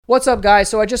What's up, guys?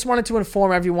 So I just wanted to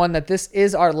inform everyone that this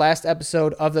is our last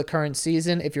episode of the current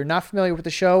season. If you're not familiar with the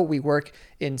show, we work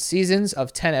in seasons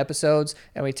of 10 episodes,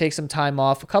 and we take some time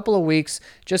off, a couple of weeks,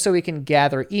 just so we can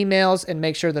gather emails and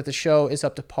make sure that the show is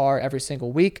up to par every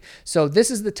single week. So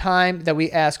this is the time that we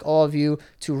ask all of you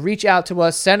to reach out to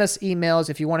us, send us emails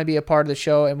if you want to be a part of the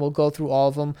show, and we'll go through all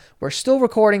of them. We're still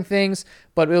recording things,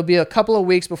 but it'll be a couple of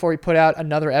weeks before we put out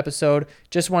another episode.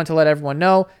 Just wanted to let everyone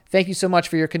know. Thank you so much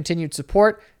for your continued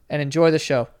support, and enjoy the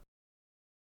show.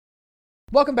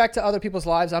 Welcome back to Other People's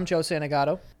Lives. I'm Joe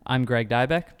Santagato. I'm Greg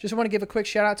Dybeck. Just want to give a quick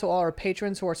shout out to all our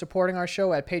patrons who are supporting our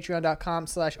show at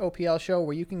patreon.com/OPL show,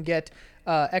 where you can get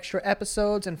extra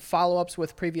episodes and follow-ups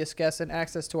with previous guests and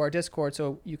access to our Discord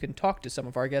so you can talk to some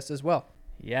of our guests as well.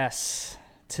 Yes.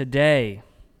 Today,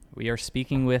 we are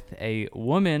speaking with a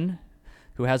woman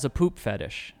who has a poop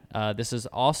fetish. This is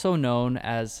also known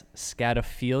as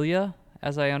scatophilia,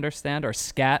 as I understand, or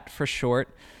scat for short.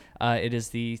 It is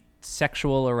the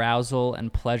sexual arousal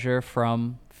and pleasure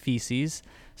from feces.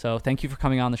 So thank you for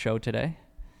coming on the show today.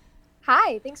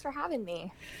 Hi, thanks for having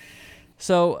me.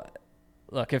 So,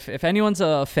 look, if anyone's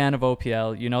a fan of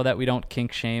OPL, you know that we don't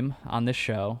kink shame on this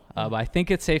show. But I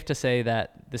think it's safe to say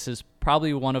that this is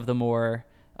probably one of the more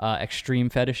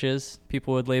extreme fetishes,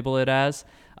 people would label it as.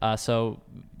 So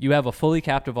you have a fully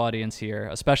captive audience here,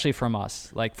 especially from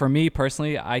us. Like for me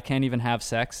personally, I can't even have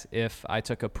sex if I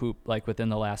took a poop like within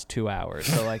the last 2 hours.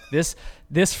 So like this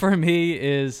for me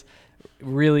is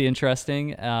really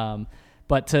interesting.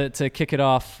 But to kick it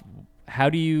off, how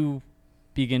do you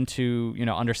begin to,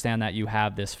 understand that you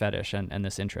have this fetish and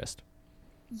this interest?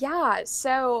 Yeah,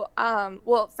 so,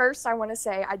 well, first I want to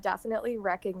say I definitely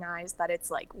recognize that it's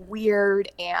like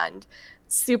weird and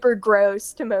super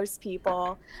gross to most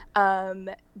people.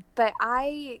 But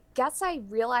I guess I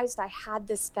realized I had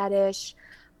this fetish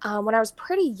when I was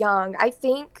pretty young. I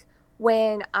think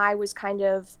when I was kind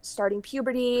of starting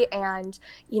puberty and,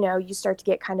 you start to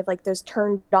get kind of like those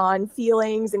turned on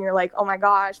feelings and you're like, oh my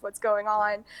gosh, what's going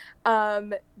on?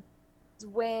 I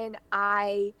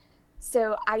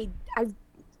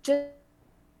just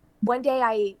one day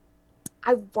I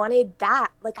wanted that.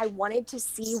 Like I wanted to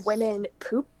see women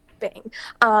pooping.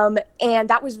 And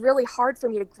that was really hard for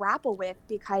me to grapple with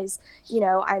because,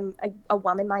 I'm a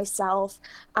woman myself.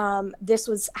 This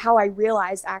was how I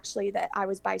realized actually that I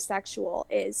was bisexual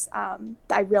is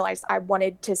I realized I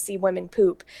wanted to see women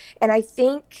poop. And I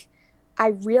think I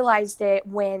realized it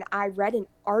when I read an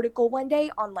article one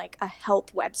day on like a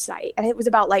health website, and it was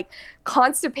about like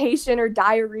constipation or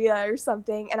diarrhea or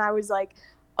something. And I was like,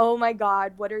 oh my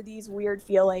God, what are these weird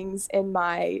feelings in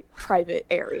my private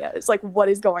areas? Like, what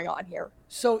is going on here?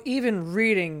 So even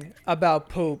reading about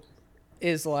poop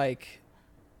is like,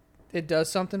 it does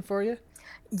something for you?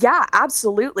 Yeah,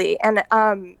 absolutely. And,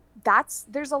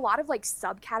 there's a lot of like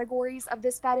subcategories of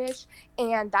this fetish,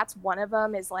 and that's one of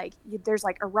them is like there's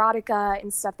like erotica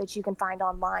and stuff that you can find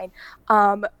online.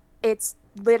 It's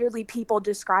literally people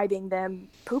describing them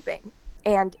pooping,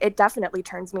 and it definitely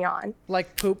turns me on.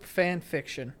 Like poop fan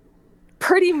fiction.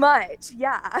 Pretty much,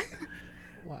 yeah.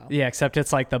 Wow. Yeah, except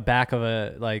it's like the back of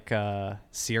a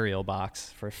cereal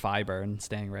box for fiber and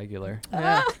staying regular.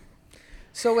 Yeah.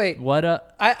 So wait,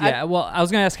 what? I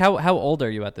was gonna ask how old are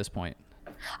you at this point?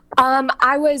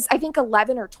 I was, I think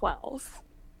 11 or 12.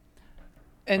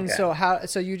 And okay.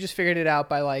 So you just figured it out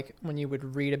by like when you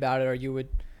would read about it, or you would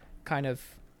kind of,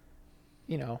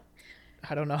 I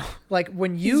don't know, like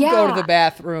when you go to the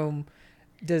bathroom,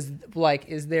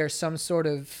 is there some sort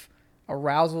of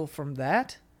arousal from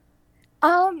that?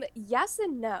 Yes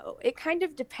and no. It kind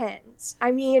of depends.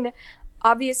 I mean,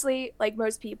 obviously, like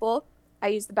most people, I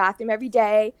use the bathroom every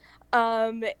day.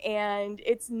 And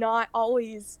it's not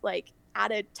always like at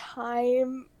a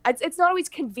time, it's not always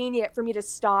convenient for me to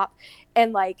stop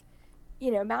and like,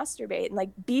 masturbate and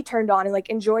like be turned on and like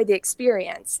enjoy the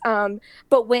experience.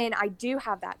 But when I do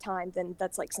have that time, then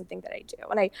that's like something that I do.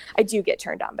 And I do get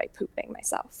turned on by pooping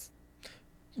myself.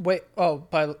 Wait,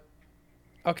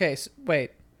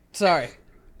 wait, sorry.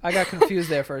 I got confused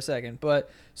there for a second.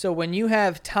 But so when you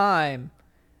have time,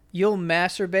 you'll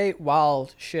masturbate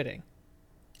while shitting?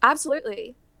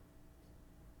 Absolutely.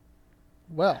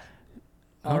 Well,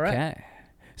 all okay. Right.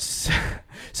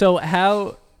 So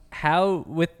how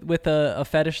with a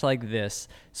fetish like this,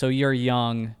 so you're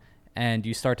young and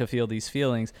you start to feel these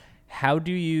feelings, how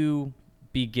do you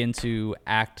begin to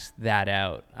act that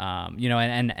out,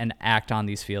 and act on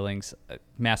these feelings?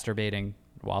 Masturbating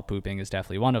while pooping is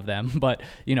definitely one of them, but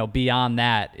beyond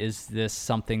that, is this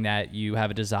something that you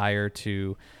have a desire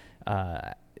to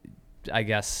I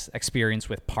guess experience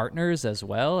with partners as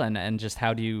well, and just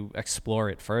how do you explore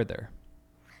it further?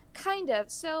 Kind of.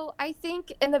 So I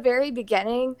think in the very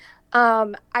beginning,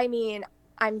 I mean,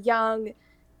 I'm young.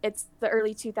 It's the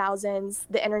early 2000s.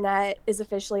 The internet is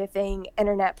officially a thing.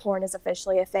 Internet porn is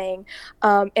officially a thing.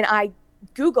 And I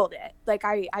Googled it. Like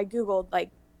I Googled like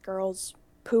girls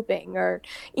pooping, or,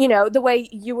 the way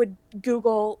you would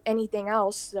Google anything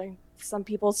else. Like, some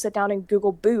people sit down and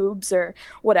Google boobs or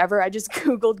whatever. I just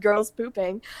Googled girls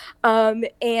pooping.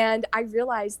 And I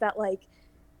realized that, like,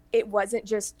 it wasn't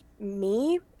just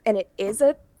me, and it is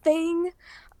a thing.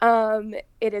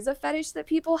 It is a fetish that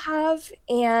people have.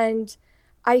 And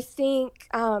I think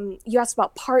you asked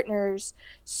about partners.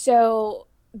 So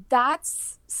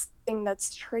that's something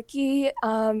that's tricky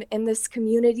in this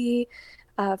community.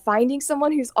 Finding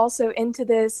someone who's also into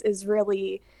this it's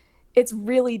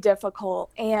really difficult.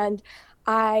 And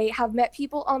I have met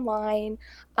people online.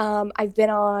 I've been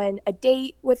on a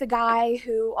date with a guy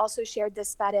who also shared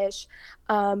this fetish.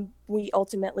 We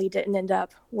ultimately didn't end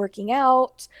up working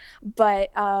out, but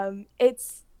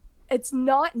it's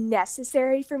not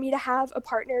necessary for me to have a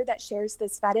partner that shares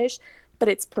this fetish, but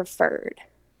it's preferred.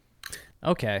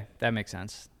 Okay, that makes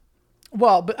sense.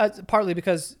 Well, but partly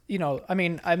because, I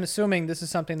mean, I'm assuming this is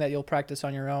something that you'll practice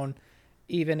on your own,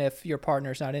 even if your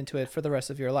partner's not into it for the rest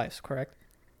of your life, correct?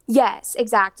 Yes,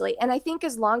 exactly. And I think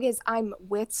as long as I'm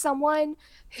with someone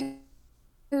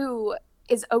who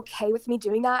is okay with me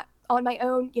doing that on my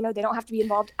own, they don't have to be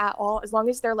involved at all. As long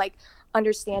as they're like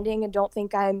understanding and don't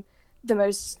think I'm the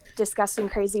most disgusting,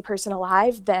 crazy person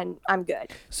alive, then I'm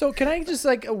good. So can I just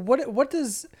like, what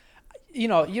does, you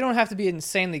don't have to be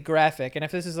insanely graphic. And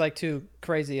if this is like too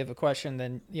crazy of a question,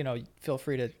 then, feel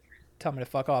free to tell me to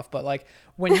fuck off. But like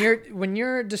when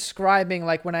you're describing,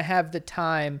 like, when I have the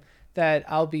time that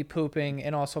I'll be pooping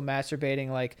and also masturbating,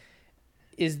 like,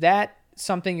 is that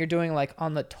something you're doing like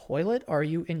on the toilet? Or are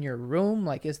you in your room?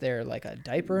 Like, is there like a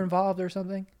diaper involved or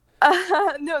something?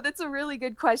 No, that's a really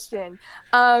good question.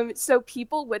 So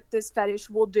people with this fetish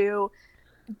will do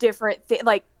different things.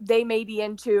 Like, they may be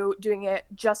into doing it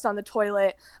just on the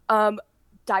toilet.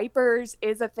 Diapers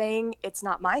is a thing. It's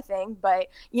not my thing, but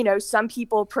some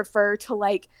people prefer to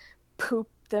like poop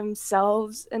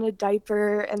themselves in a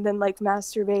diaper and then like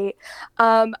masturbate.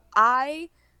 I'm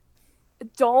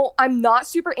not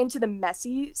super into the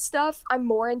messy stuff. I'm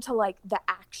more into like the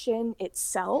action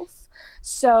itself.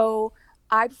 So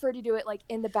I prefer to do it like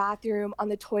in the bathroom, on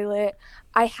the toilet.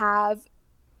 I have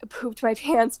pooped my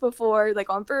pants before, like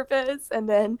on purpose, and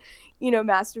then,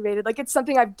 masturbated. Like, it's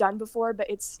something I've done before, but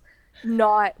it's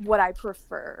not what I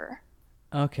prefer.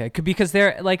 Okay, because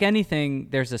there, like anything,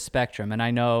 there's a spectrum. And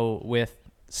I know with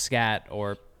scat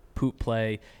or poop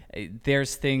play,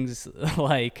 there's things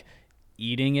like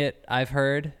eating it, I've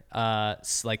heard,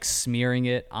 like smearing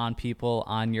it on people,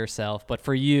 on yourself. But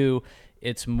for you,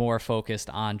 it's more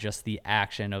focused on just the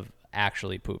action of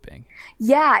actually pooping.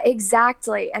 Yeah,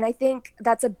 exactly. And I think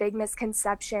that's a big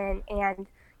misconception. And,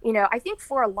 I think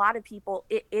for a lot of people,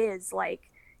 it is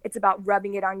like, it's about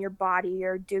rubbing it on your body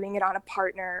or doing it on a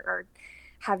partner or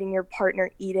having your partner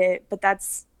eat it. But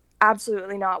that's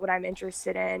absolutely not what I'm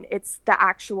interested in. It's the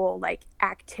actual like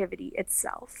activity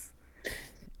itself.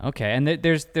 Okay. And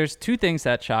there's two things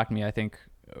that shocked me, I think,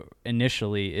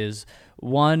 initially. Is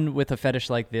one, with a fetish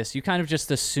like this, you kind of just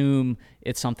assume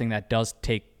it's something that does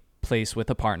take place with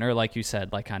a partner, like you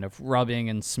said, like kind of rubbing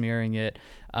and smearing it,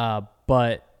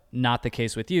 but not the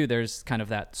case with you. There's kind of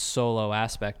that solo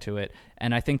aspect to it.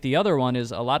 And I think the other one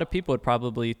is a lot of people would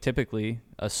probably typically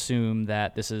assume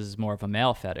that this is more of a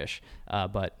male fetish,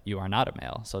 but you are not a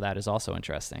male. So that is also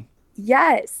interesting.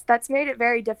 Yes, that's made it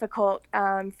very difficult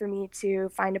for me to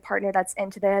find a partner that's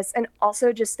into this, and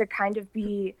also just to kind of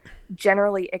be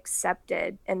generally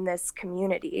accepted in this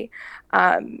community.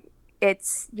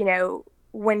 It's,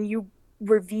 when you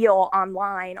reveal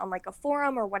online on like a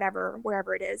forum or whatever,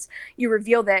 wherever it is, you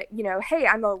reveal that, hey,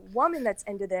 I'm a woman that's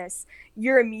into this,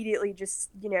 you're immediately just,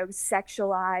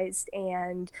 sexualized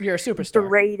and you're a superstar,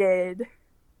 berated.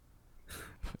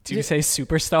 Do you say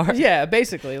superstar? Yeah,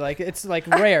 basically. Like, it's like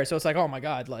rare, so it's like, oh my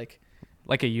god, like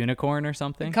a unicorn or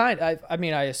something. I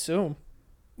mean, I assume.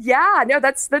 Yeah, no,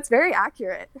 that's very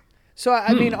accurate. So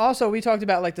I mean, also we talked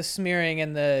about like the smearing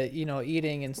and the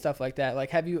eating and stuff like that. Like,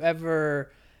 have you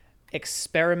ever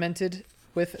experimented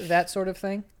with that sort of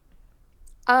thing?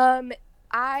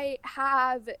 I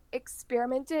have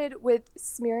experimented with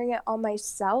smearing it on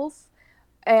myself,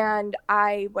 and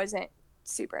I wasn't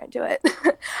super into it.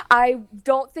 I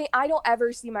don't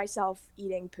ever see myself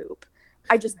eating poop.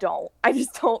 I just don't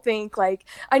think, like,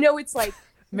 I know it's like,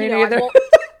 Me neither.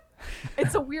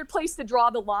 It's a weird place to draw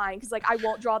the line, because like I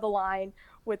won't draw the line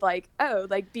with like, oh,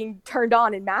 like being turned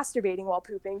on and masturbating while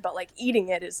pooping, but like eating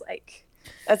it is like,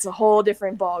 That's a whole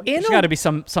different ball game. There's got to be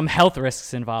some health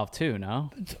risks involved too,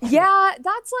 no? Yeah,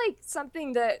 that's like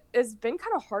something that has been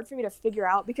kind of hard for me to figure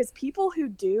out, because people who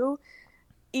do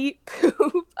eat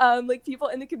poop, like people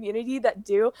in the community that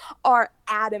do, are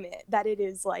adamant that it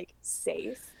is like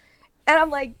safe. And I'm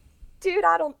like, dude,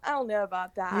 I don't know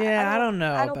about that. Yeah, I don't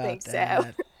know. I don't about think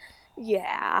that. so.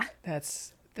 Yeah.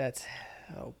 That's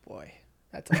oh boy.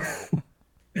 That's a lot.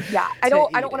 Yeah, I don't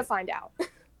eat want to it. find out.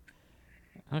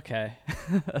 Okay.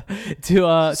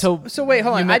 So wait,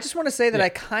 hold on. you I just want to say that yeah. I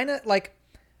kind of like,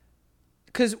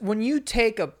 because when you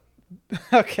take a,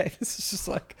 okay, this is just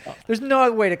like, there's no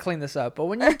other way to clean this up, but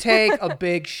when you take a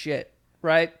big shit,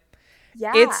 right?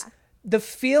 Yeah. It's the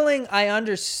feeling I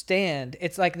understand.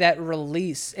 It's like that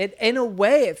release. It, in a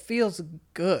way, it feels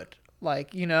good.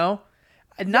 Like, you know,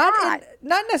 not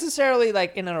necessarily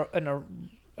like in an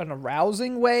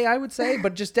arousing way, I would say,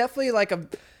 but just definitely like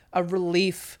a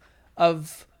relief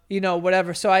of, you know,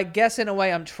 whatever. So I guess in a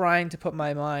way I'm trying to put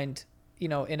my mind, you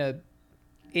know,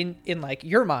 in like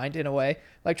your mind in a way,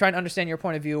 like trying to understand your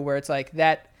point of view, where it's like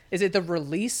that, is it the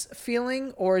release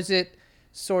feeling, or is it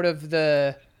sort of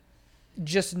the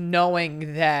just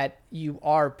knowing that you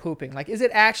are pooping? Like, is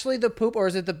it actually the poop, or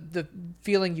is it the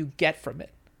feeling you get from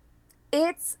it?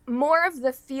 It's more of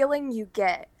the feeling you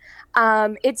get.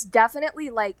 It's definitely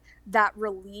like that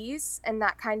release, and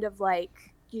that kind of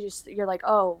like, you're like,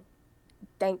 oh,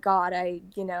 thank God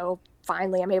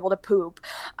finally I'm able to poop.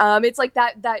 It's like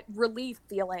that relief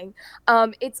feeling.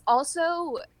 It's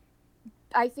also,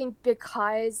 I think,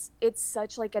 because it's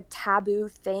such like a taboo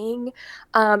thing,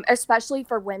 especially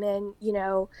for women,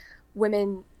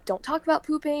 women don't talk about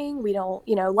pooping. We don't,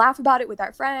 laugh about it with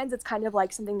our friends. It's kind of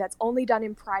like something that's only done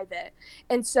in private.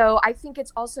 And so I think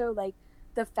it's also like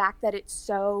the fact that it's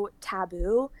so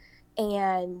taboo,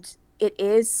 and it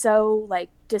is so like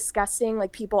disgusting,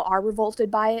 like people are revolted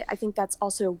by it. I think that's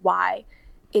also why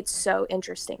it's so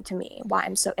interesting to me, why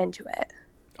I'm so into it.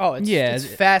 Oh, it's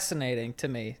fascinating to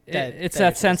me. It's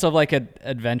that sense of like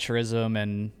adventurism,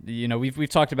 and we've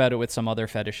talked about it with some other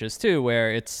fetishes too,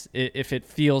 where if it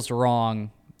feels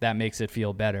wrong, that makes it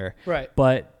feel better. Right.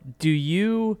 But do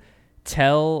you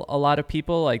tell a lot of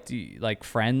people, like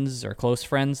friends or close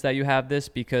friends, that you have this?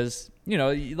 Because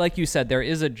like you said, there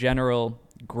is a general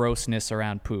grossness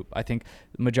around poop. I think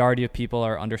the majority of people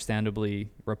are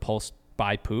understandably repulsed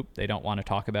by poop. They don't want to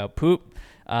talk about poop.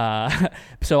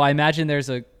 So I imagine there's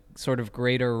a sort of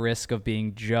greater risk of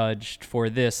being judged for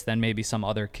this than maybe some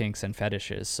other kinks and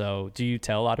fetishes. So do you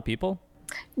tell a lot of people?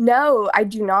 No, I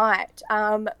do not.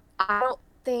 I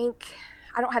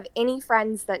don't have any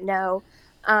friends that know.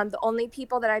 The only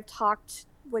people that I've talked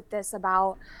with this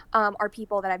about are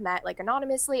people that I've met like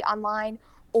anonymously online,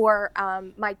 or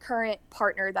my current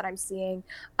partner that I'm seeing.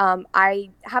 I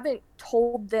haven't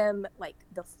told them like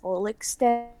the full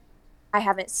extent. I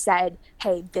haven't said,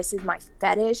 hey, this is my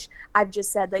fetish. I've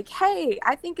just said like, hey,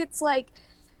 I think it's like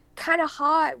kind of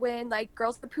hot when like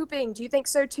girls are pooping. Do you think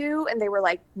so too? And they were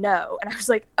like, no. And I was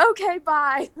like, okay,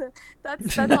 bye.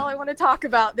 That's all I want to talk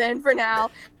about then for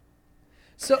now.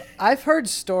 So I've heard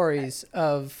stories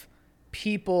of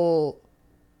people,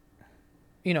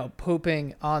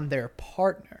 pooping on their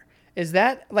partner. Is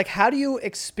that like, how do you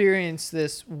experience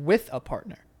this with a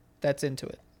partner that's into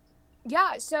it?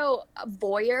 Yeah, so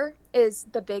voyeur is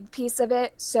the big piece of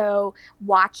it. So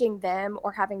watching them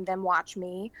or having them watch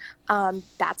me,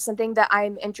 that's something that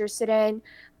I'm interested in.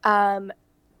 I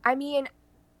mean,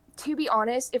 to be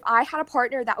honest, if I had a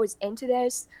partner that was into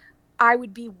this, I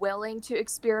would be willing to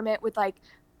experiment with like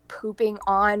pooping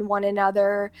on one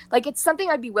another. Like, it's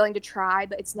something I'd be willing to try,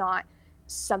 but it's not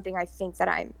something I think that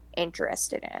I'm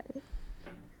interested in.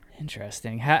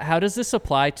 Interesting. How does this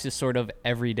apply to sort of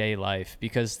everyday life?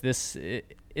 Because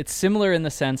it's similar in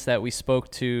the sense that we spoke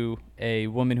to a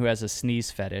woman who has a sneeze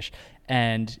fetish,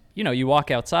 and you walk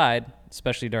outside,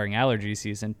 especially during allergy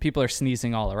season, people are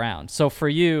sneezing all around. So for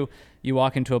you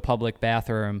walk into a public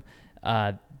bathroom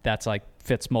that's like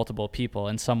fits multiple people,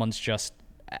 and someone's just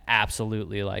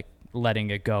absolutely like letting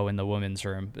it go in the women's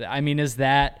room. I mean, is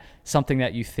that something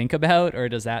that you think about, or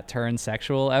does that turn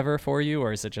sexual ever for you,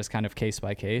 or is it just kind of case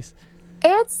by case?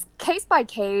 It's case by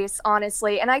case,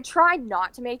 honestly. And I try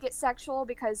not to make it sexual,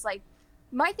 because like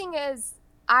my thing is,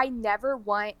 I never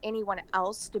want anyone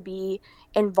else to be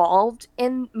involved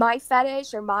in my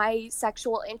fetish or my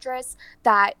sexual interest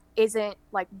that isn't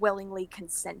like willingly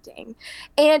consenting.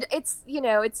 And it's,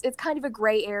 it's kind of a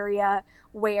gray area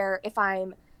where if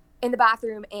I'm in the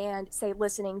bathroom and say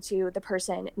listening to the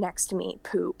person next to me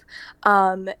poop,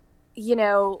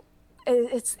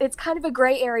 it's kind of a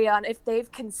gray area on if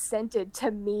they've consented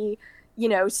to me,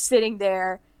 sitting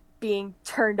there being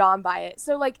turned on by it.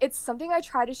 So like it's something I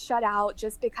try to shut out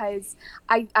just because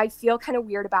I feel kind of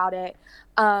weird about it.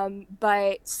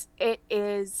 But it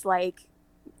is like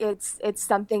it's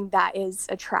something that is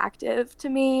attractive to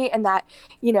me and that,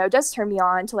 you know, does turn me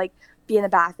on to like be in the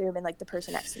bathroom and like the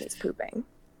person next to me is pooping.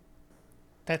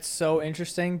 That's so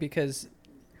interesting because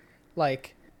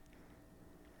like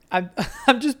I'm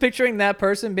I'm just picturing that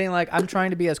person being like, I'm trying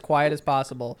to be as quiet as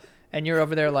possible, and you're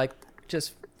over there like,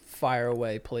 just fire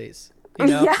away, please. You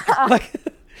know? Yeah. Like,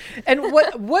 and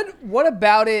what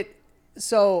about it?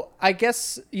 So I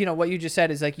guess, you know, what you just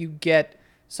said is like you get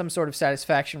some sort of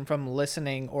satisfaction from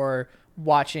listening or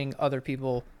watching other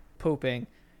people pooping.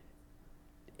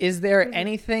 Is there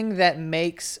anything that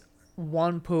makes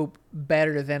one poop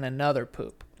better than another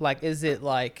poop? Like, is it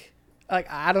like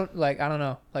I don't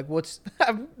know. Like, what's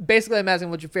basically I'm asking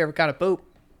what's your favorite kind of poop?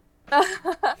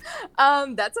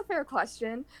 That's a fair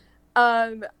question.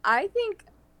 I think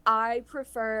I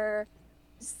prefer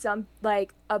some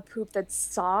like a poop that's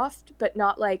soft, but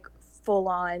not like full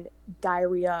on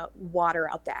diarrhea water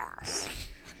out the ass.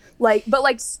 Like, but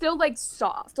like still like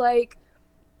soft, like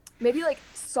maybe like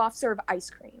soft serve ice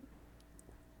cream.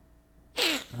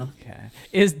 Okay.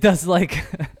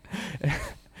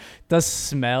 Does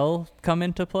smell come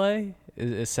into play?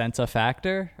 Is sense a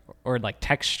factor, or like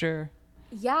texture?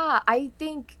 Yeah, I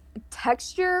think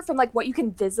texture from like what you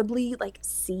can visibly like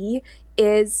see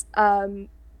is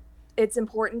it's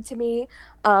important to me.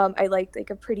 I like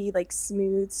a pretty like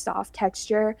smooth, soft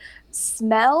texture.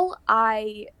 Smell,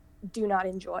 I do not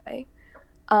enjoy.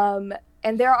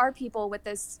 And there are people with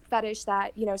this fetish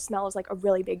that, you know, smell is like a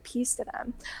really big piece to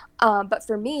them. But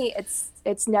for me,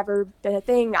 it's never been a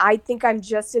thing. I think I'm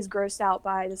just as grossed out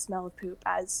by the smell of poop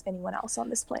as anyone else on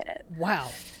this planet. Wow.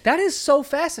 That is so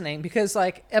fascinating because,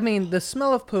 like, I mean, the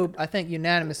smell of poop, I think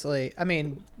unanimously, I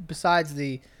mean, besides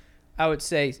the, I would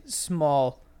say,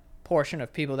 small portion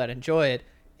of people that enjoy it,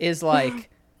 is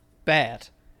like bad.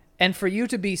 And for you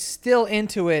to be still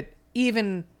into it,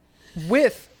 even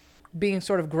with being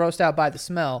sort of grossed out by the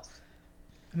smell,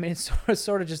 I mean, it's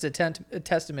sort of just a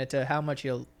testament to how much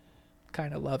you'll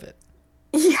kind of love it.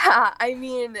 Yeah, I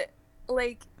mean,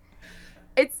 like,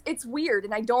 it's weird,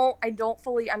 and I don't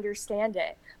fully understand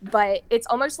it, but it's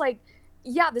almost like,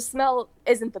 yeah, the smell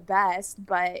isn't the best,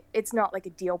 but it's not like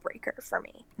a deal breaker for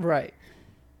me. Right.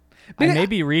 I may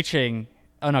be reaching.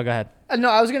 Oh no, go ahead. No,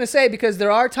 I was gonna say, because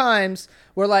there are times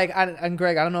where, like, and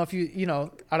Greg, I don't know if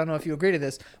I don't know if you agree to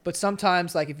this, but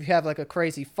sometimes, like, if you have like a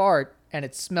crazy fart and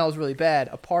it smells really bad,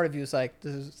 a part of you is like,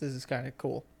 this is kind of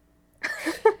cool.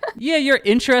 Yeah, you're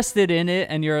interested in it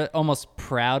and you're almost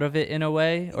proud of it in a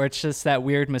way, or it's just that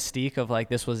weird mystique of like,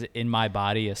 this was in my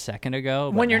body a second ago.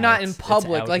 When you're not in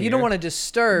public, like, you don't want to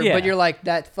disturb, but you're like,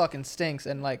 that fucking stinks,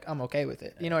 and like, I'm okay with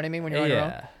it. You know what I mean? When you're on your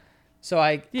own. So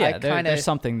I kind of, there's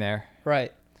something there.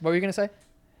 Right. What were you gonna say?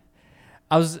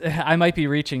 I might be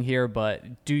reaching here,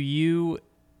 but do you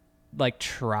like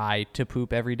try to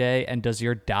poop every day, and does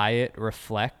your diet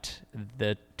reflect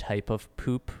the type of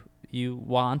poop you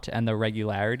want and the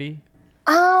regularity?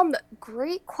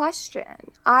 Great question.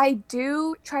 I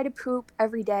do try to poop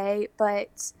every day,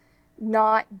 but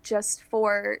not just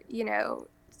for, you know,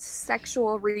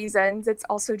 sexual reasons. It's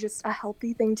also just a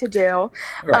healthy thing to do.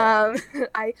 Right.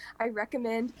 I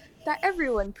recommend that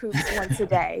everyone poops once a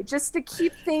day just to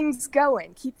keep things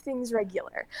going, keep things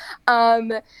regular.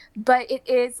 But it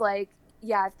is like,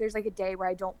 yeah, if there's like a day where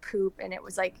I don't poop and it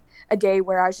was like a day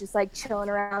where I was just like chilling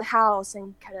around the house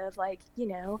and kind of like, you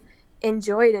know,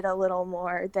 enjoyed it a little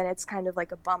more, then it's kind of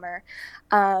like a bummer.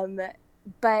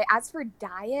 But as for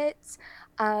diets,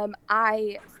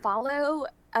 I follow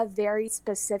a very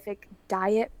specific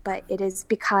diet, but it is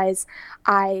because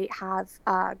I have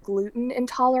gluten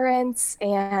intolerance,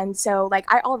 and so like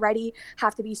I already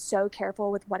have to be so careful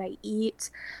with what I eat.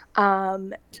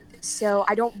 So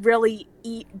I don't really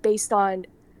eat based on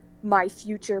my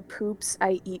future poops.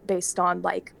 I eat based on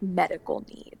like medical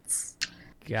needs.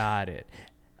 Got it.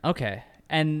 Okay.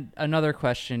 And another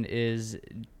question is,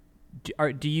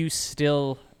 do you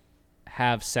still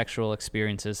have sexual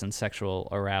experiences and sexual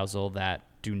arousal that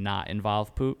do not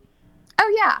involve poop?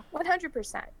 Oh yeah,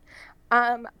 100%.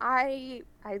 I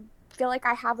feel like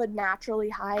I have a naturally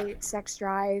high sex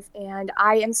drive, and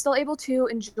I am still able to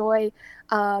enjoy,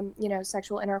 you know,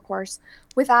 sexual intercourse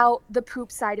without the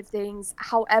poop side of things.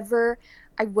 However,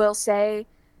 I will say,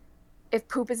 if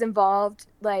poop is involved,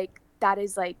 like that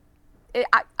is like,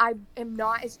 I am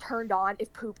not as turned on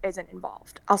if poop isn't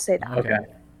involved. I'll say that. Okay.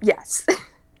 Yes.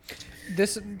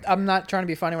 I'm not trying to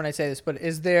be funny when I say this, but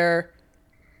is there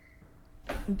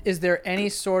any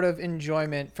sort of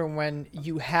enjoyment from when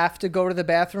you have to go to the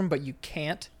bathroom but you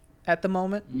can't? at the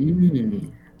moment?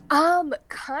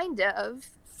 Kind of.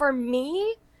 For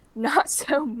me, not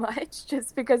so much,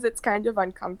 just because it's kind of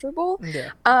uncomfortable.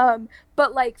 Yeah.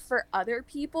 But like for other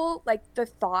people, like the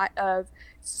thought of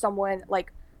someone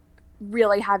like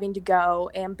really having to go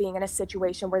and being in a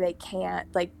situation where they can't,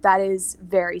 like that is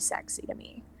very sexy to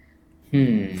me.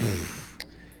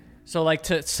 So like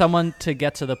to someone to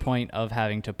get to the point of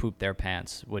having to poop their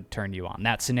pants would turn you on.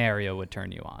 That scenario would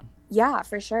turn you on. Yeah,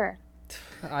 for sure.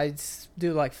 I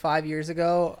do like 5 years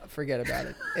ago. Forget about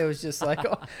it. It was just like,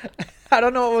 I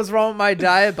don't know what was wrong with my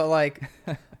diet, but like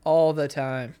all the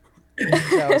time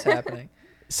that was happening.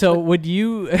 So would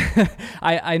you,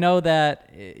 I know that,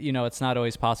 you know, it's not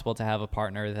always possible to have a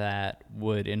partner that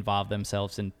would involve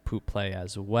themselves in poop play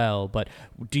as well, but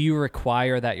do you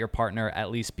require that your partner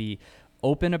at least be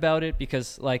open about it?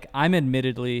 Because like I'm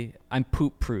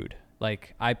poop prude.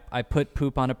 Like I put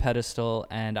poop on a pedestal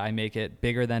and I make it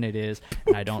bigger than it is,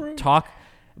 and I don't talk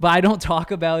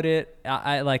about it.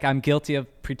 I'm guilty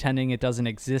of pretending it doesn't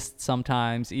exist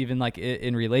sometimes, even like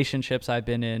in relationships I've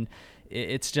been in.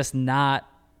 It's just not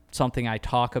something I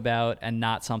talk about, and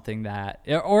not something that,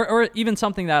 or even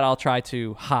something that I'll try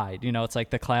to hide. You know, it's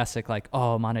like the classic, like,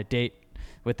 oh, I'm on a date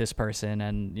with this person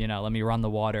and, you know, let me run the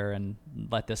water and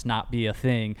let this not be a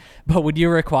thing. But would you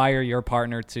require your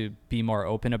partner to be more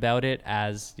open about it,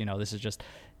 as, you know, this is just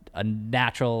a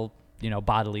natural, you know,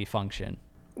 bodily function?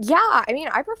 Yeah, I mean,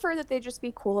 I prefer that they just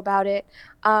be cool about it.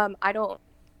 I don't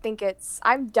think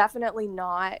I'm definitely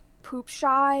not poop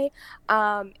shy.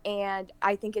 And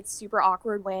I think it's super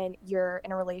awkward when you're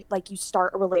in you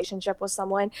start a relationship with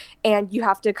someone and you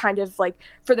have to kind of like,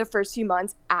 for the first few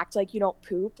months, act like you don't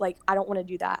poop. Like, I don't want to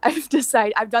do that.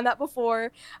 I've done that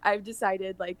before. I've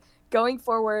decided like going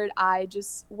forward, I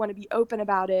just want to be open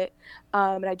about it.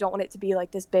 And I don't want it to be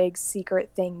like this big secret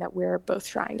thing that we're both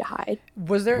trying to hide.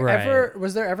 Was there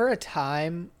ever a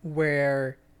time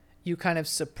where you kind of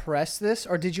suppressed this,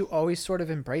 or did you always sort of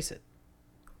embrace it?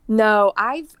 No,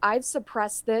 I've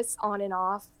suppressed this on and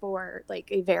off for like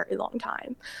a very long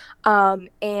time.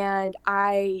 And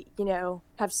I, you know,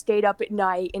 have stayed up at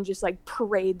night and just like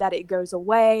prayed that it goes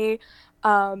away.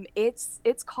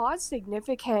 It's caused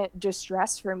significant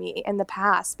distress for me in the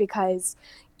past because,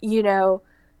 you know,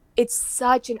 it's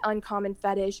such an uncommon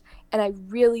fetish, and I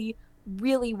really,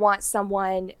 really want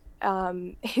someone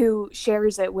who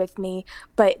shares it with me,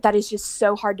 but that is just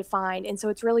so hard to find. And so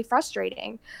it's really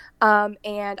frustrating.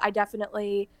 And I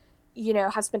definitely, you know,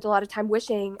 have spent a lot of time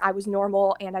wishing I was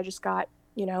normal and I just got,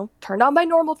 you know, turned on by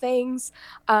normal things.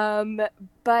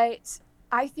 But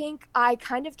I think I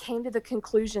kind of came to the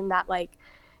conclusion that like,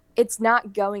 it's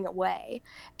not going away.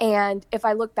 And if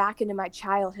I look back into my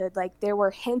childhood, like there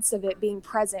were hints of it being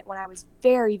present when I was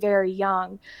very, very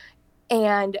young.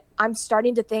 And I'm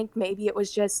starting to think maybe it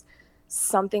was just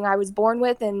something I was born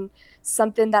with and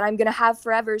something that I'm going to have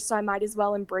forever. So I might as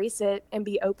well embrace it and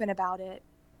be open about it.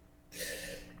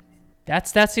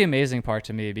 That's the amazing part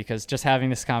to me, because just having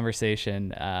this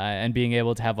conversation and being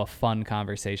able to have a fun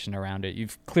conversation around it,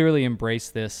 you've clearly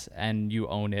embraced this and you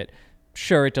own it.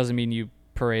 Sure, it doesn't mean you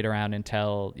parade around and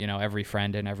tell, you know, every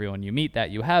friend and everyone you meet that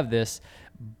you have this,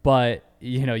 but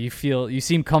you know, you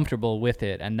seem comfortable with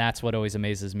it, and that's what always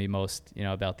amazes me most, you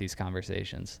know, about these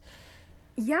conversations.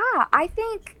 Yeah, I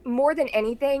think more than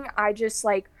anything, I just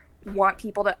like want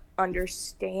people to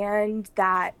understand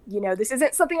that, you know, this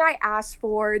isn't something I asked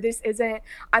for.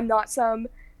 I'm not some,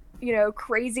 you know,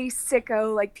 crazy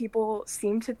sicko like people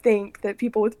seem to think that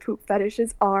people with poop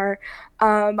fetishes are.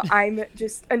 I'm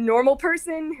just a normal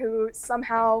person who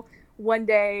somehow one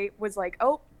day was like,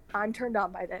 oh, I'm turned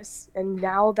on by this, and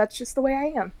now that's just the way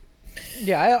I am.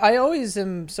 Yeah, I always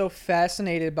am so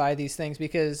fascinated by these things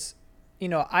because, you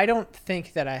know, I don't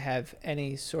think that I have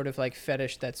any sort of like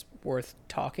fetish that's worth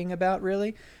talking about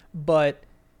really, but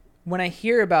when I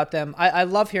hear about them, I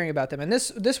love hearing about them. And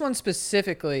this one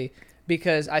specifically,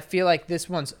 because I feel like this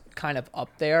one's kind of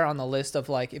up there on the list of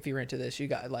like, if you're into this, you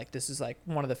got like, this is like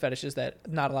one of the fetishes that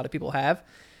not a lot of people have.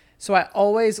 So I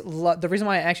always the reason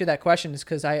why I asked you that question is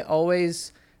because I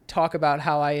always talk about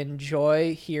how I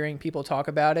enjoy hearing people talk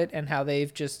about it and how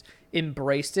they've just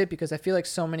embraced it, because I feel like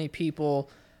so many people,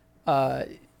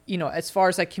 you know, as far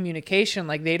as like communication,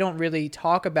 like they don't really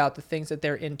talk about the things that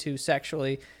they're into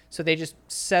sexually. So they just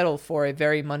settle for a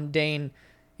very mundane,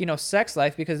 you know, sex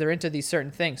life because they're into these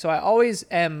certain things. So I always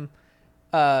am,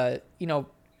 you know,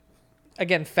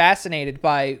 again, fascinated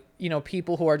by, you know,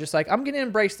 people who are just like, I'm going to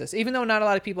embrace this, even though not a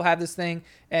lot of people have this thing.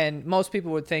 And most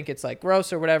people would think it's like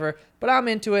gross or whatever, but I'm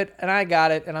into it and I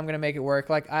got it and I'm going to make it work.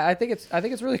 Like, I think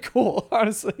it's really cool,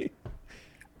 honestly.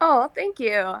 Oh, thank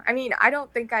you. I mean, I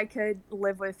don't think I could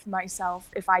live with myself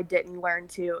if I didn't learn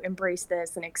to embrace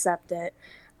this and accept it.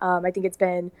 I think it's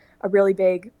been a really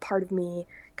big part of me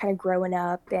kind of growing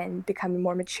up and becoming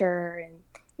more mature. And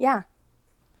yeah.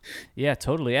 Yeah,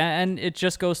 totally. And it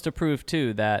just goes to prove,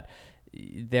 too, that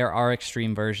there are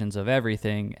extreme versions of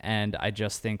everything. And I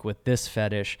just think with this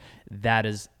fetish, that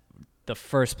is the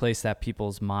first place that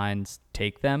people's minds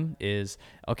take them is,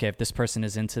 okay, if this person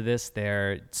is into this,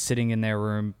 they're sitting in their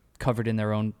room covered in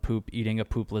their own poop, eating a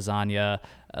poop lasagna,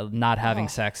 not having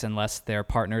sex unless their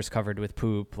partner's covered with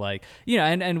poop. Like,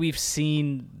 and we've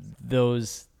seen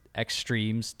those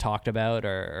extremes talked about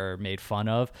or made fun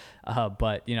of.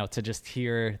 But, to just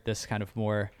hear this kind of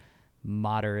more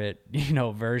moderate,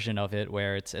 version of it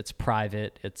where it's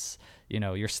private, it's,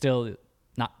 you're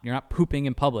not pooping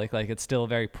in public. Like, it's still a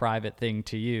very private thing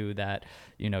to you that,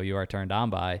 you are turned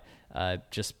on by,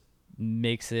 just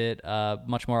makes it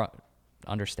much more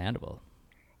understandable.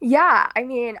 Yeah. I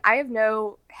mean, I have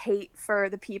no hate for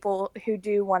the people who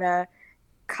do want to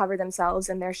cover themselves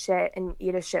in their shit and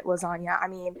eat a shit lasagna. I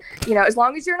mean, as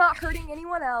long as you're not hurting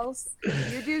anyone else,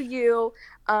 you do you.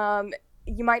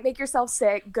 You might make yourself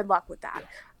sick. Good luck with that.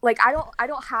 Like, I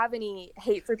don't have any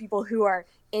hate for people who are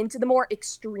into the more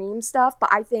extreme stuff,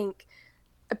 but I think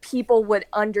people would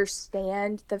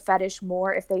understand the fetish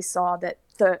more if they saw that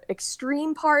the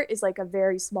extreme part is like a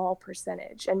very small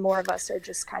percentage and more of us are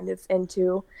just kind of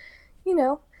into,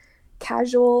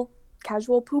 casual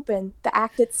pooping, the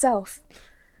act itself.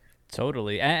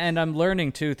 Totally. And I'm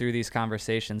learning too through these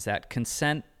conversations that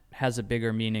consent has a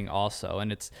bigger meaning also.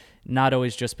 And it's not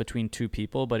always just between two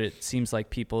people, but it seems like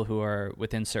people who are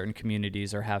within certain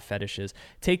communities or have fetishes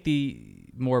take the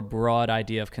more broad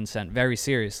idea of consent very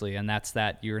seriously. And that's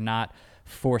that you're not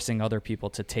forcing other people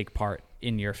to take part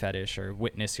in your fetish or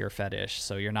witness your fetish.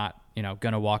 So you're not,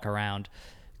 going to walk around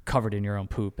covered in your own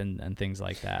poop and things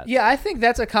like that. Yeah, I think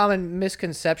that's a common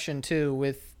misconception too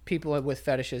with people with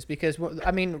fetishes, because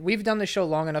I mean, we've done the show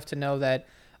long enough to know that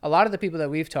a lot of the people that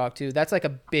we've talked to, that's like a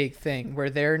big thing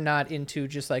where they're not into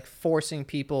just like forcing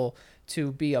people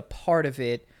to be a part of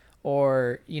it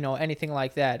or, anything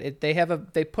like that.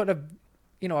 They put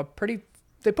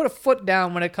a foot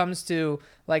down when it comes to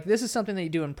like, this is something that you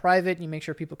do in private and you make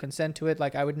sure people consent to it.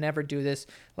 Like, I would never do this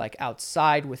like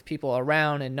outside with people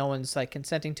around and no one's like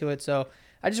consenting to it. So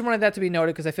I just wanted that to be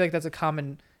noted because I feel like that's a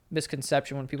common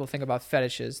misconception when people think about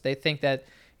fetishes. They think that,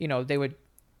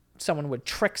 someone would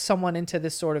trick someone into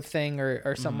this sort of thing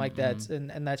or something like that.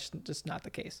 And that's just not the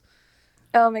case.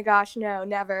 Oh my gosh, no,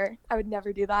 never. I would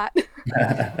never do that.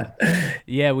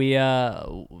 Yeah, we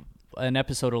an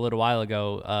episode a little while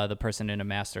ago, the person in a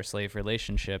master-slave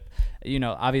relationship,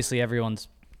 obviously everyone's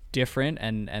different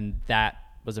and that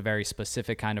was a very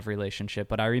specific kind of relationship.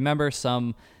 But I remember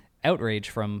some outrage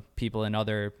from people in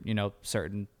other,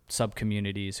 certain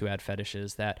sub-communities who had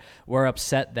fetishes that were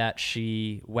upset that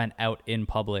she went out in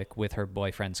public with her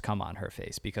boyfriend's cum on her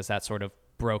face because that sort of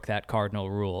broke that cardinal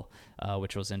rule,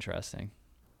 which was interesting.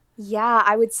 Yeah,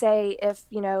 I would say if,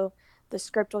 the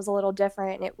script was a little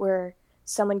different and it were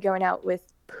someone going out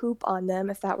with poop on them,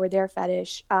 if that were their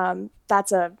fetish,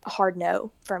 that's a hard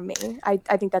no from me. I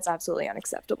think that's absolutely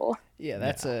unacceptable. Yeah,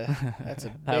 that's a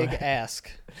big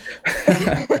ask.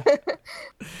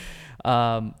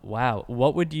 Wow.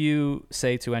 What would you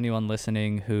say to anyone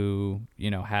listening who,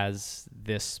 has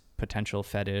this potential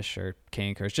fetish or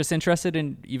kink or is just interested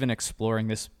in even exploring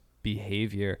this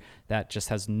behavior that just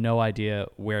has no idea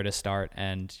where to start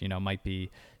and, might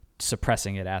be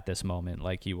suppressing it at this moment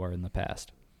like you were in the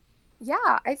past?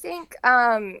 Yeah, I think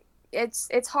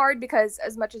it's hard because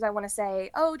as much as I want to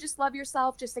say, oh, just love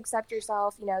yourself, just accept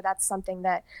yourself, that's something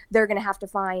that they're going to have to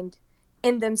find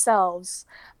in themselves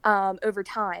over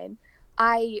time.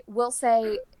 I will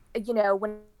say,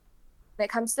 when it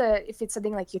comes to if it's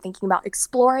something like you're thinking about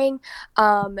exploring,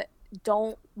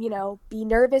 don't, be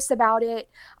nervous about it.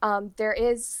 There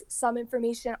is some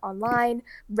information online.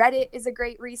 Reddit is a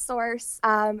great resource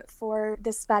for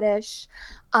this fetish.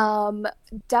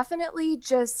 Definitely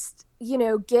just,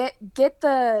 get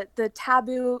the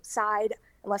taboo side,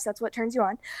 unless that's what turns you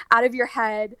on, out of your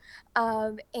head,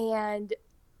 and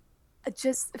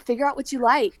just figure out what you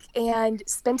like and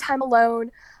spend time alone.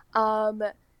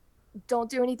 Don't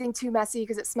do anything too messy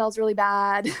because it smells really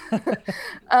bad.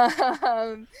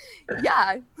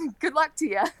 Yeah, good luck to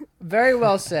you. Very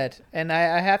well said. And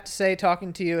I have to say,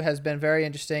 talking to you has been very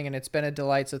interesting and it's been a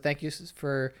delight. So thank you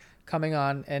for coming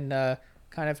on and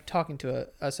kind of talking to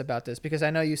us about this, because I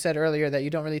know you said earlier that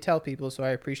you don't really tell people. So I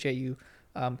appreciate you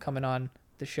coming on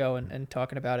the show and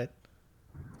talking about it.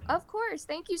 Of course.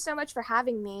 Thank you so much for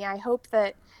having me. I hope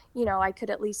that, I could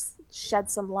at least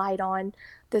shed some light on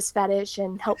this fetish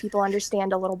and help people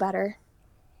understand a little better.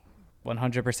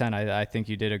 100%. I think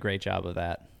you did a great job of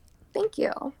that. Thank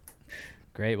you.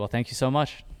 Great. Well, thank you so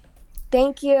much.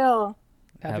 Thank you.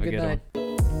 Have a good night.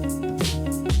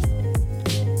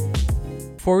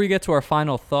 Before we get to our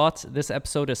final thoughts, this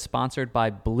episode is sponsored by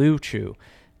Blue Chew.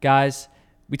 Guys,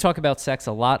 we talk about sex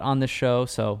a lot on this show,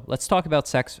 so let's talk about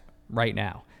sex right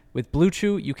now. With Blue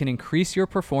Chew, you can increase your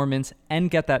performance and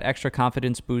get that extra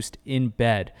confidence boost in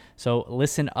bed. So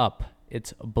listen up.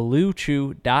 It's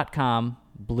BlueChew.com,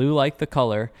 blue like the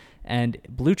color, and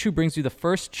Blue Chew brings you the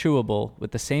first chewable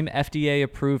with the same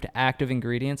FDA-approved active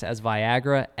ingredients as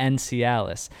Viagra and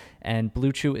Cialis. And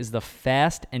Blue Chew is the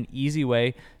fast and easy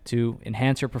way to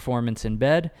enhance your performance in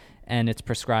bed, and it's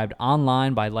prescribed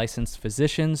online by licensed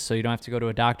physicians, so you don't have to go to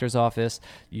a doctor's office.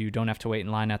 You don't have to wait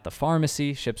in line at the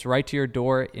pharmacy. Ships right to your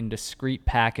door in discreet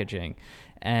packaging.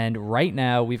 And right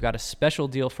now, we've got a special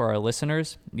deal for our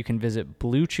listeners. You can visit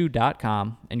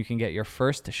BlueChew.com, and you can get your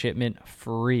first shipment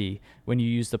free when you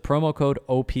use the promo code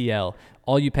OPL.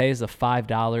 All you pay is the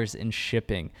 $5 in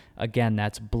shipping. Again,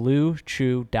 that's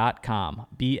BlueChew.com,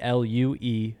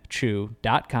 BLUE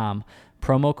Chew.com.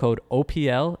 Promo code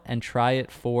OPL and try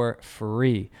it for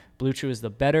free. Blue Chew is the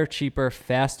better, cheaper,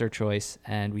 faster choice,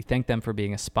 and we thank them for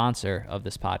being a sponsor of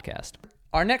this podcast.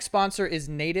 Our next sponsor is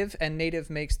Native, and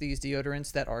Native makes these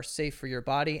deodorants that are safe for your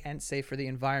body and safe for the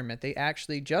environment. They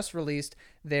actually just released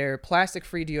their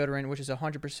plastic-free deodorant, which is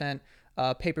 100%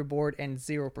 paperboard and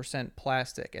 0%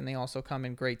 plastic, and they also come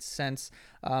in great scents.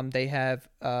 They have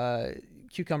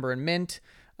cucumber and mint,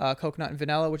 coconut and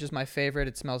vanilla, which is my favorite.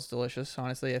 It smells delicious.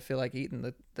 Honestly, I feel like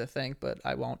eating the thing, but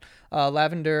I won't.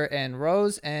 Lavender and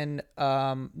rose, and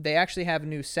they actually have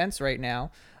new scents right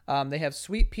now. They have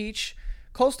sweet peach,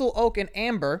 coastal oak and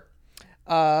amber,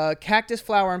 cactus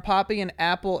flower and poppy, and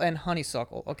apple and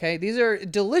honeysuckle. Okay, these are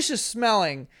delicious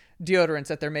smelling deodorants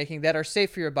that they're making that are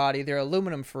safe for your body. They're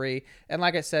aluminum free, and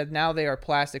like I said, now they are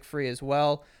plastic free as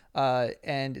well.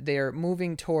 And they are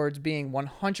moving towards being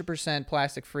 100%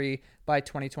 plastic free by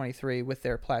 2023 with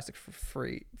their plastic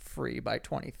free by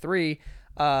 23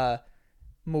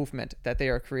 movement that they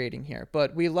are creating here.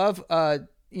 But we love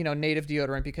Native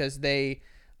deodorant because they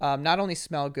not only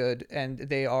smell good, and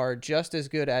they are just as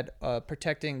good at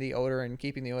protecting the odor and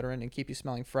keeping the odor in and keep you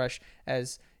smelling fresh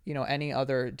as any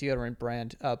other deodorant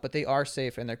brand, but they are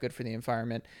safe and they're good for the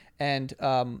environment. And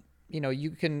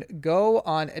you can go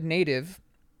on Native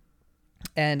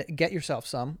and get yourself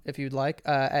some if you'd like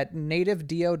at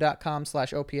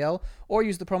nativedeo.com/OPL, or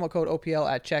use the promo code OPL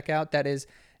at checkout. That is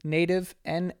native,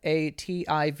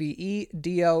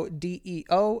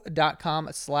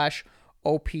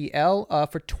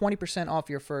 NATIVEDEO.com/OPL for 20% off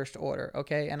your first order.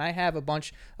 Okay. And I have a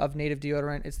bunch of Native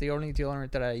deodorant. It's the only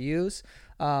deodorant that I use.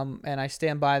 And I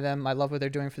stand by them. I love what they're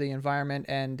doing for the environment.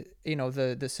 And,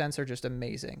 the scents are just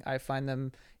amazing. I find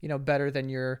them, better than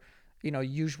your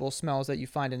usual smells that you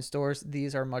find in stores.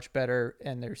 These are much better,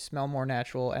 and they smell more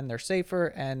natural, and they're safer,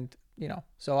 and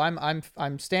so I'm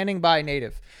standing by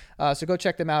Native. So go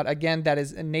check them out. Again, that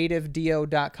is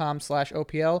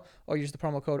nativedeo.com/OPL, or use the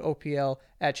promo code OPL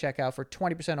at checkout for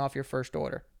 20% off your first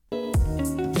order.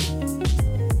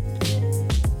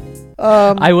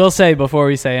 I will say, before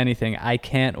we say anything, I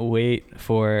can't wait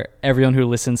for everyone who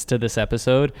listens to this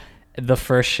episode, the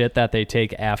first shit that they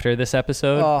take after this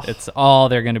episode. It's all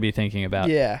they're going to be thinking about.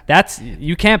 Yeah.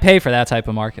 You can't pay for that type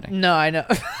of marketing. No, I know.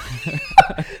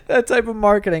 That type of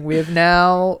marketing. We have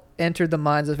now entered the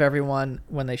minds of everyone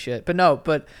when they shit.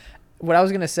 But what I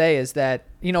was going to say is that,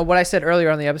 what I said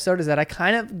earlier on the episode is that I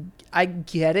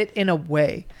get it in a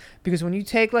way, because when you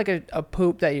take like a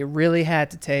poop that you really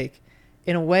had to take,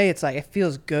 in a way, it's like, it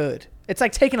feels good. It's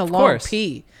like taking a long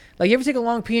pee. Like, you ever take a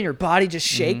long pee and your body just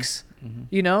shakes?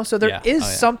 Mm-hmm. So there is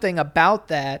something about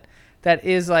that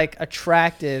is like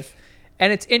attractive.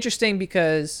 And it's interesting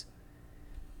because,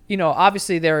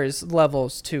 obviously there is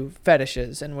levels to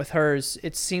fetishes, and with hers,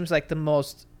 it seems like the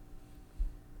most,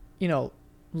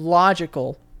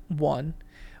 logical one,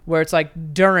 where it's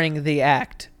like during the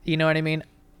act, you know what I mean?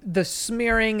 The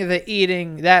smearing, the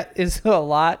eating, that is a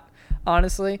lot,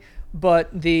 honestly.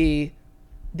 But the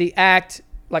act,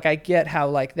 like, I get how,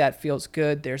 like, that feels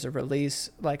good. There's a release.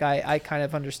 Like, I kind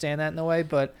of understand that in a way.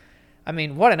 But, I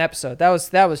mean, what an episode. That was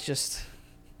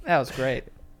great.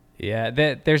 Yeah,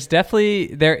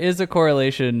 there is a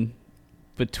correlation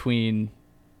between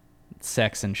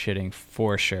sex and shitting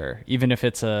for sure. Even if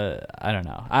it's I don't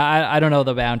know. I don't know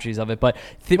the boundaries of it. But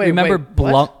remember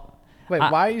Wait,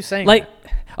 why are you saying like,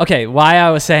 that? Okay, why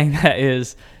I was saying that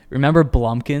is, remember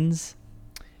Blumpkins?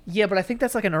 Yeah, but I think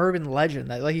that's like an urban legend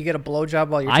that like you get a blowjob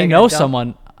while you're. I taking know a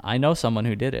dump. someone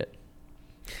who did it.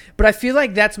 But I feel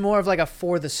like that's more of like a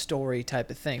for the story type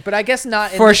of thing. But I guess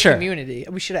not in For this sure. community.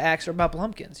 We should have asked her about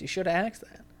Blumpkins. You should have asked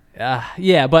that.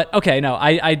 Yeah, but okay, no,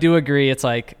 I do agree. It's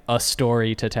like a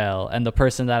story to tell, and the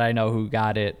person that I know who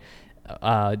got it,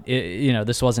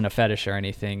 this wasn't a fetish or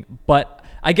anything. But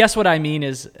I guess what I mean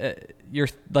is, you're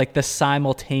like the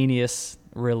simultaneous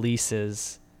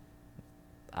releases.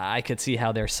 I could see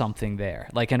how there's something there,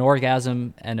 like an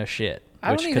orgasm and a shit,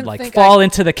 which could like fall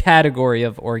into the category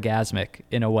of orgasmic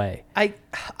in a way. I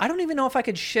don't even know if I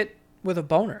could shit with a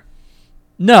boner.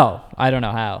 No, I don't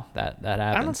know how that happens.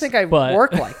 I don't think I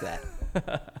work like that.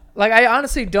 Like, I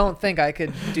honestly don't think I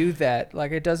could do that.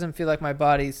 Like, it doesn't feel like my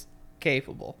body's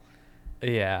capable.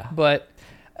 Yeah. But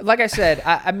like I said,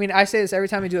 I mean, I say this every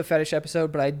time we do a fetish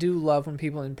episode, but I do love when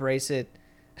people embrace it.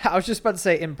 I was just about to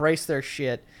say embrace their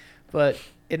shit, but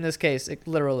in this case, it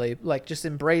literally, like, just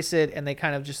embrace it, and they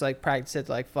kind of just, like, practice it,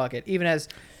 like, fuck it. Even as,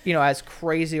 as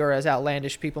crazy or as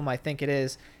outlandish people might think it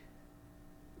is,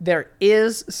 there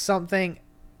is something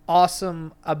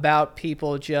awesome about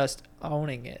people just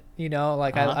owning it,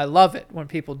 like I love it when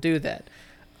people do that.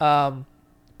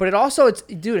 But it also,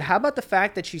 dude, how about the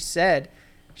fact that she said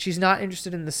she's not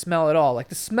interested in the smell at all? Like,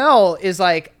 the smell is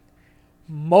like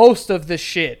most of the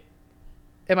shit.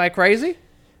 Am I crazy?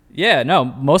 Yeah, no,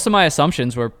 most of my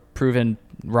assumptions were proven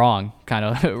wrong kind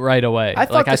of right away. I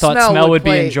thought smell would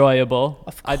be enjoyable.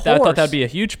 I thought that'd be a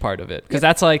huge part of it, because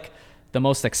that's like the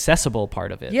most accessible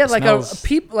part of it. Yeah, like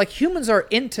like humans are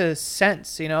into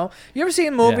scents, You ever see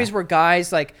in movies where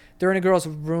guys, like, they're in a girl's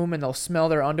room and they'll smell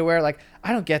their underwear? Like,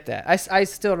 I don't get that. I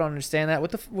still don't understand that.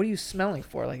 What are you smelling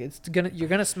for? Like, you're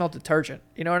gonna smell detergent.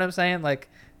 You know what I'm saying? Like,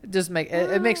 it just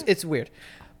it's weird.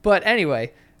 But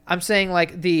anyway, I'm saying,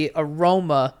 like, the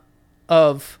aroma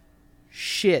of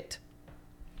shit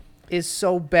is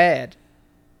so bad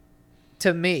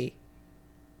to me,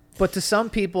 but to some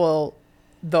people,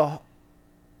 the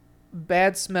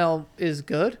bad smell is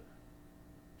good.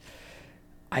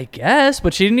 I guess,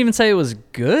 but she didn't even say it was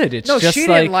good. It's just she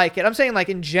didn't like it. I'm saying, like,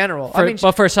 in general.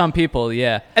 But for some people,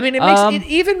 yeah. I mean, it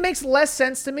even makes less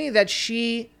sense to me that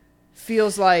she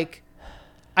feels like,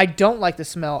 I don't like the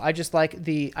smell. I just like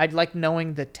I'd like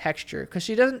knowing the texture, because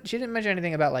she didn't mention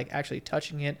anything about, like, actually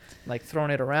touching it, like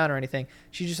throwing it around or anything.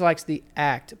 She just likes the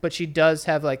act, but she does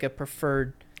have, like, a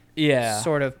preferred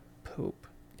sort of poop.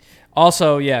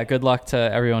 Also, yeah, good luck to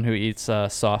everyone who eats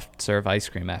soft serve ice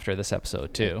cream after this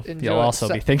episode too. You'll also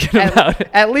be thinking about it.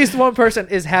 At least one person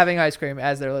is having ice cream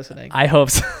as they're listening. I hope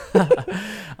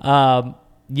so.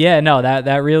 Yeah, no,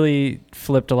 that really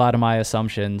flipped a lot of my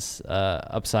assumptions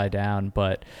upside down.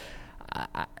 But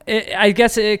I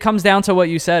guess it comes down to what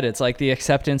you said. It's like the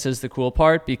acceptance is the cool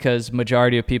part, because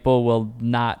majority of people will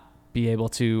not be able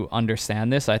to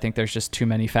understand this. I think there's just too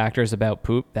many factors about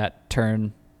poop that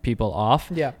turn people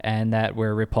off, and that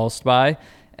we're repulsed by,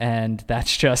 and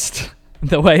that's just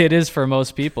the way it is for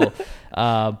most people.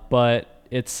 But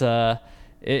it's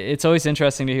always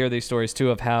interesting to hear these stories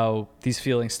too, of how these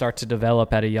feelings start to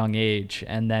develop at a young age,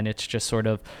 and then it's just sort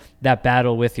of that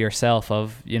battle with yourself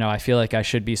of, I feel like I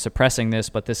should be suppressing this,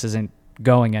 but this isn't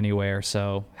going anywhere,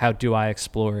 so how do I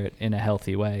explore it in a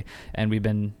healthy way? And we've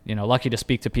been lucky to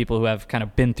speak to people who have kind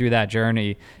of been through that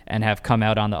journey and have come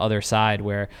out on the other side,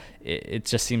 where it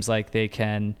just seems like they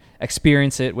can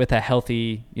experience it with a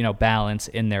healthy balance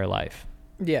in their life.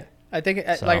 Yeah, I think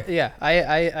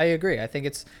I agree. I think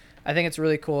it's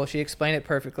really cool. She explained it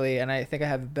perfectly, and I think I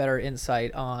have a better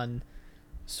insight on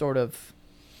sort of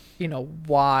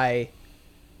why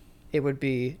it would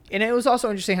be. And it was also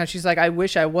interesting how she's like, I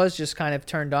wish I was just kind of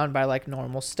turned on by, like,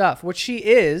 normal stuff, which she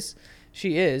is,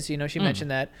 she mentioned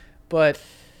that, but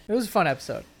it was a fun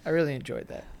episode. I really enjoyed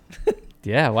that.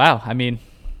 Yeah. Wow. I mean,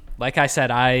 like I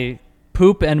said,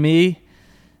 poop and me,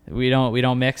 we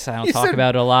don't mix. I don't talk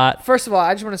about it a lot. First of all,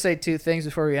 I just want to say two things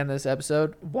before we end this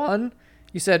episode. One,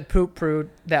 you said poop prude.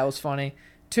 That was funny.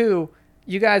 Two,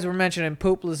 you guys were mentioning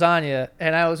poop lasagna,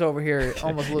 and I was over here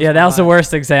almost losing yeah, that was my mind. The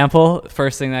worst example.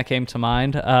 First thing that came to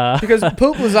mind. Because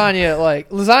poop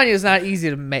lasagna is not easy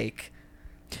to make.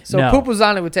 So no. Poop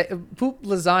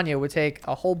lasagna would take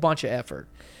a whole bunch of effort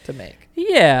to make.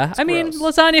 Yeah, I mean,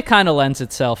 lasagna kind of lends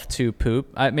itself to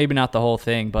poop. Maybe not the whole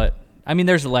thing, but I mean,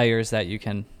 there's layers that you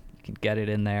can get it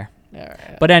in there. All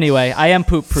right. But anyway, I am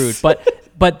poop prude,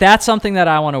 but that's something that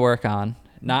I want to work on,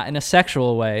 not in a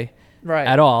sexual way. Right.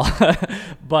 At all.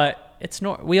 But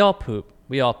we all poop.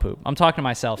 I'm talking to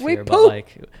myself here, but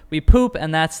like, we poop,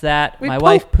 and that's that. My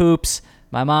wife poops,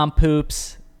 my mom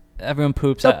poops, everyone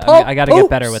poops. I got to get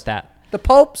better with that. The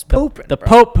Pope's pooping. The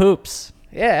Pope poops.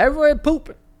 Yeah, everybody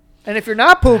pooping. And if you're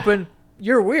not pooping,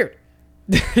 you're weird.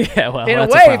 Yeah, well, In a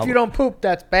that's way, if problem. you don't poop,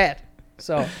 that's bad.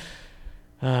 So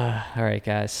All right,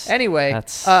 guys. anyway,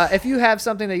 That's if you have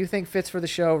something that you think fits for the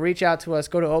show, reach out to us.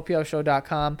 Go to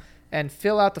oplshow.com and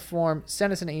fill out the form.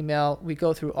 Send us an email. We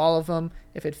go through all of them.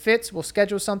 If it fits, we'll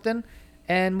schedule something,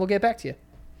 and we'll get back to you.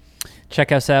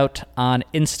 check us out on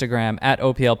Instagram at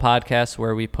OPL Podcast,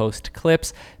 where we post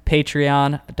clips.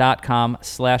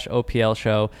 Patreon.com/OPL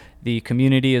Show. The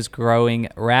community is growing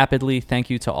rapidly. Thank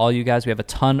you to all you guys. We have a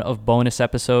ton of bonus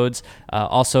episodes.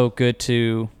 Also good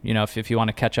to, if you want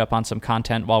to catch up on some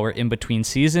content while we're in between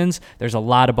seasons, there's a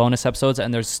lot of bonus episodes,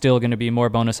 and there's still going to be more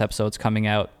bonus episodes coming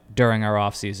out during our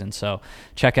off season. So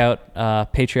check out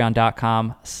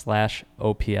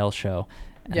patreon.com/OPL Show.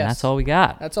 And Yes. that's all we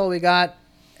got. That's all we got.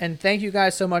 And thank you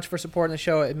guys so much for supporting the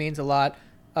show. It means a lot.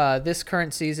 This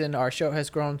current season, our show has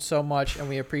grown so much, and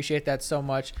we appreciate that so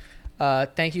much.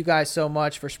 Thank you guys so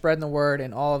much for spreading the word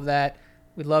and all of that.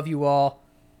 We love you all.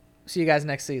 See you guys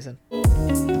next season.